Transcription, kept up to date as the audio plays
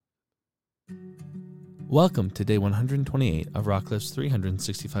Welcome to day 128 of Rockcliffe's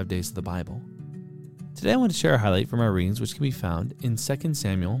 365 Days of the Bible. Today I want to share a highlight from our readings which can be found in 2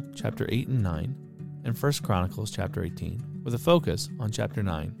 Samuel chapter 8 and 9 and 1 Chronicles chapter 18, with a focus on chapter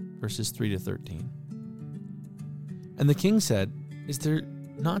 9, verses 3 to 13. And the king said, "Is there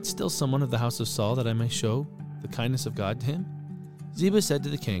not still someone of the house of Saul that I may show the kindness of God to him?" Ziba said to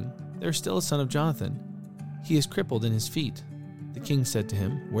the king, "There is still a son of Jonathan. He is crippled in his feet." The king said to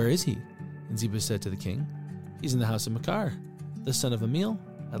him, "Where is he?" And Ziba said to the king, "He's in the house of Machir, the son of Ammiel,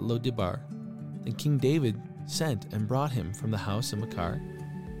 at Lo-debar." Then King David sent and brought him from the house of Machir,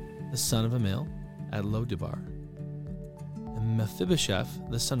 the son of Ammiel, at Lo-debar. And Mephibosheth,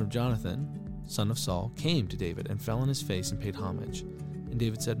 the son of Jonathan, son of Saul, came to David and fell on his face and paid homage. And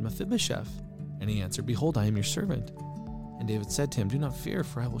David said, "Mephibosheth." And he answered, "Behold, I am your servant." And David said to him, "Do not fear,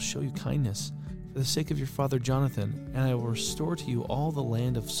 for I will show you kindness for the sake of your father Jonathan, and I will restore to you all the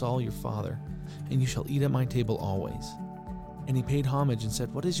land of Saul your father, and you shall eat at my table always." And he paid homage and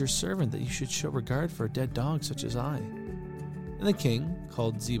said, "What is your servant that you should show regard for a dead dog such as I?" And the king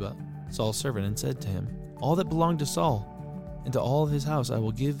called Ziba, Saul's servant, and said to him, "All that belonged to Saul and to all of his house I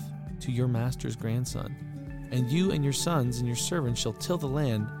will give to your master's grandson, and you and your sons and your servants shall till the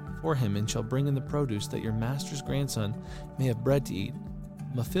land for him and shall bring in the produce, that your master's grandson may have bread to eat.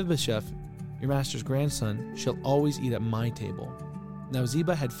 Mephibosheth, your master's grandson, shall always eat at my table." Now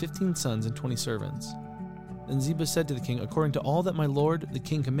Ziba had 15 sons and 20 servants. Then Ziba said to the king, "According to all that my lord the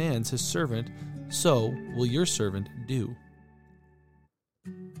king commands his servant, so will your servant do."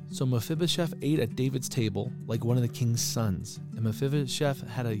 So Mephibosheth ate at David's table like one of the king's sons. And Mephibosheth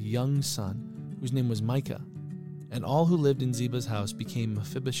had a young son whose name was Micah. And all who lived in Ziba's house became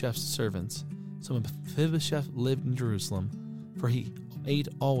Mephibosheth's servants. So Mephibosheth lived in Jerusalem, for he ate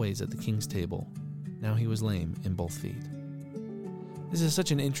always at the king's table. Now he was lame in both feet. This is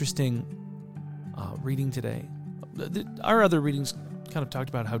such an interesting reading today. Our other readings kind of talked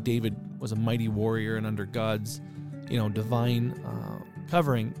about how David was a mighty warrior and under God's, divine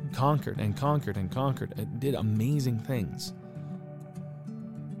covering, conquered and did amazing things.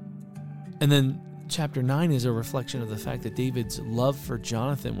 And then chapter 9 is a reflection of the fact that David's love for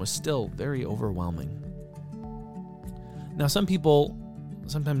Jonathan was still very overwhelming. Now, some people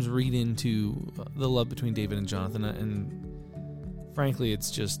sometimes read into the love between David and Jonathan, and frankly,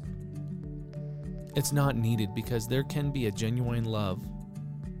 it's not needed, because there can be a genuine love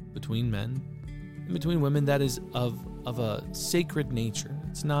between men and between women that is of a sacred nature.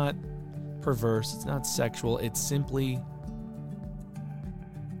 It's not perverse, it's not sexual, it's simply,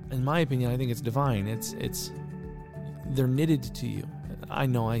 in my opinion, I think it's divine. They're knitted to you. I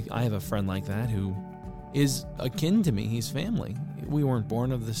know I have a friend like that who is akin to me. He's family. We weren't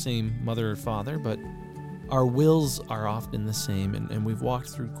born of the same mother or father, but our wills are often the same, and we've walked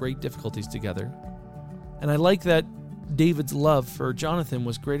through great difficulties together. And I like that David's love for Jonathan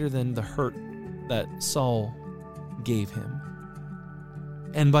was greater than the hurt that Saul gave him.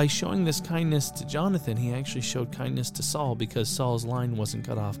 And by showing this kindness to Jonathan, he actually showed kindness to Saul, because Saul's line wasn't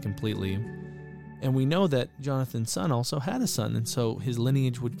cut off completely. And we know that Jonathan's son also had a son, and so his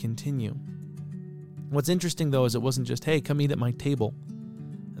lineage would continue. What's interesting, though, is it wasn't just, "Hey, come eat at my table."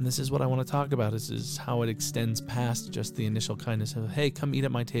 And this is what I want to talk about, is how it extends past just the initial kindness of, "Hey, come eat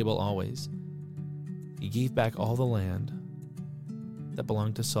at my table always." He gave back all the land that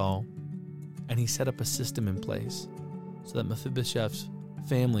belonged to Saul, and he set up a system in place so that Mephibosheth's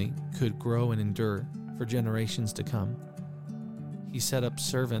family could grow and endure for generations to come. He set up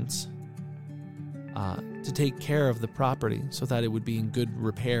servants to take care of the property so that it would be in good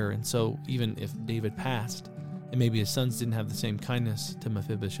repair, and so even if David passed, and maybe his sons didn't have the same kindness to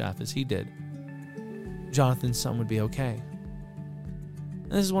Mephibosheth as he did, Jonathan's son would be okay.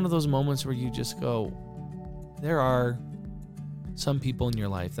 And this is one of those moments where you just go, there are some people in your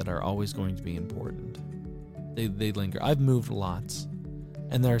life that are always going to be important. They linger. I've moved lots,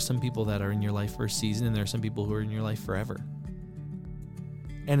 and there are some people that are in your life for a season, and there are some people who are in your life forever.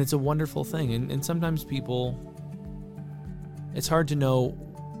 And it's a wonderful thing. And sometimes people, it's hard to know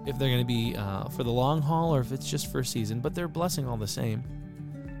if they're going to be for the long haul or if it's just for a season, but they're a blessing all the same.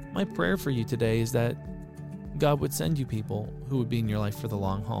 My prayer for you today is that God would send you people who would be in your life for the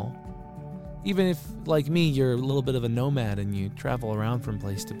long haul. Even if, like me, you're a little bit of a nomad and you travel around from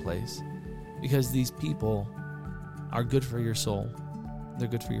place to place, because these people are good for your soul. They're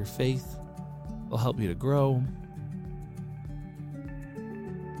good for your faith. They'll help you to grow.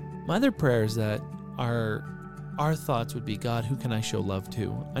 My other prayer is that our thoughts would be, God, who can I show love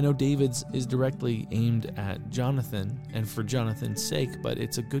to? I know David's is directly aimed at Jonathan and for Jonathan's sake, but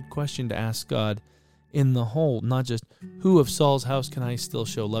it's a good question to ask God, in the whole, not just who of Saul's house can I still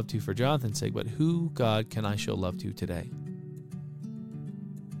show love to for Jonathan's sake, but who, God, can I show love to today?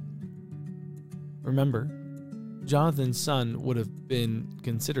 Remember, Jonathan's son would have been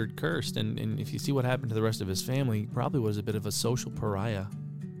considered cursed, and if you see what happened to the rest of his family, he probably was a bit of a social pariah.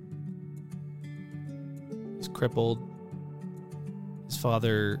 He's crippled. His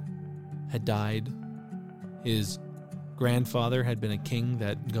father had died. His grandfather had been a king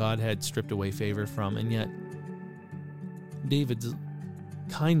that God had stripped away favor from, and yet David's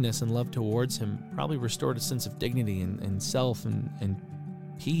kindness and love towards him probably restored a sense of dignity and self and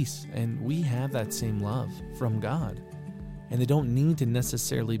peace, and we have that same love from God, and they don't need to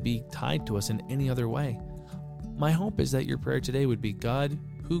necessarily be tied to us in any other way. My hope is that your prayer today would be, God,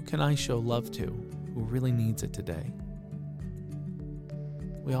 who can I show love to who really needs it today?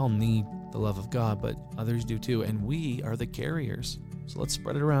 We all need the love of God, but others do too, and we are the carriers. So let's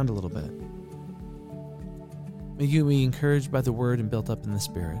spread it around a little bit. May you be encouraged by the word and built up in the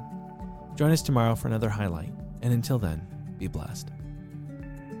Spirit. Join us tomorrow for another highlight, and until then, be blessed.